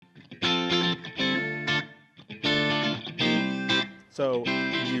So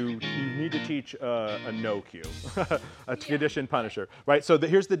you need to teach a no cue, a conditioned punisher, right? So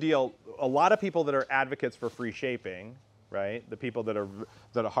here's the deal. A lot of people that are advocates for free shaping, right? The people that are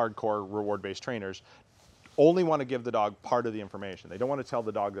hardcore reward-based trainers only want to give the dog part of the information. They don't want to tell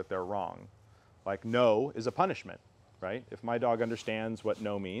the dog that they're wrong. Like no is a punishment, right? If my dog understands what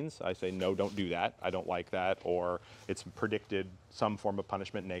no means, I say no, don't do that. I don't like that, or it's predicted some form of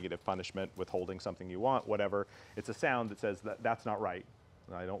punishment, negative punishment, withholding something you want, whatever. It's a sound that says that that's not right.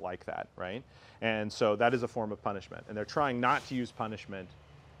 I don't like that, right? And so that is a form of punishment. And they're trying not to use punishment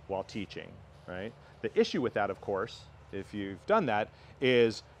while teaching, right? The issue with that, of course, if you've done that,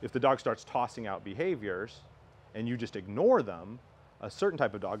 is if the dog starts tossing out behaviors and you just ignore them, a certain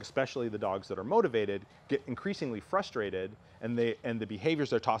type of dog, especially the dogs that are motivated, get increasingly frustrated, and the behaviors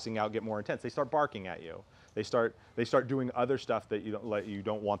they're tossing out get more intense. They start barking at you. They start doing other stuff that you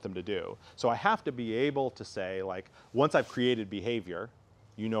don't want them to do. So I have to be able to say, like, once I've created behavior,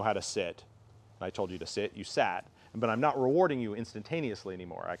 you know how to sit. I told you to sit, you sat, but I'm not rewarding you instantaneously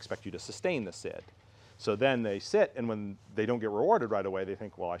anymore. I expect you to sustain the sit. So then they sit, and when they don't get rewarded right away, they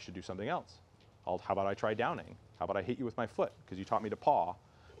think, well, I should do something else. How about I try downing? How about I hit you with my foot because you taught me to paw,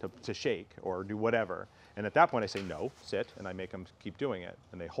 to shake, or do whatever. And at that point I say, no, sit, and I make them keep doing it.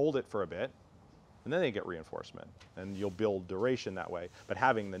 And they hold it for a bit, and then they get reinforcement. And you'll build duration that way. But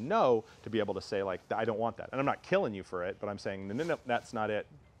having the no to be able to say, like, I don't want that. And I'm not killing you for it, but I'm saying, no, no, no, that's not it.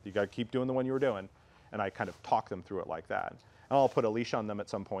 You gotta keep doing the one you were doing. And I kind of talk them through it like that. And I'll put a leash on them at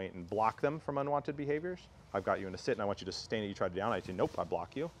some point and block them from unwanted behaviors. I've got you in a sit, and I want you to sustain it. You try to down, I say, nope, I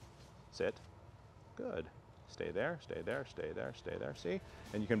block you. Sit. Good. Stay there, stay there, stay there, stay there, see?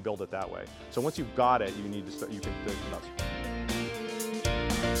 And you can build it that way. So once you've got it, you need to start, you can,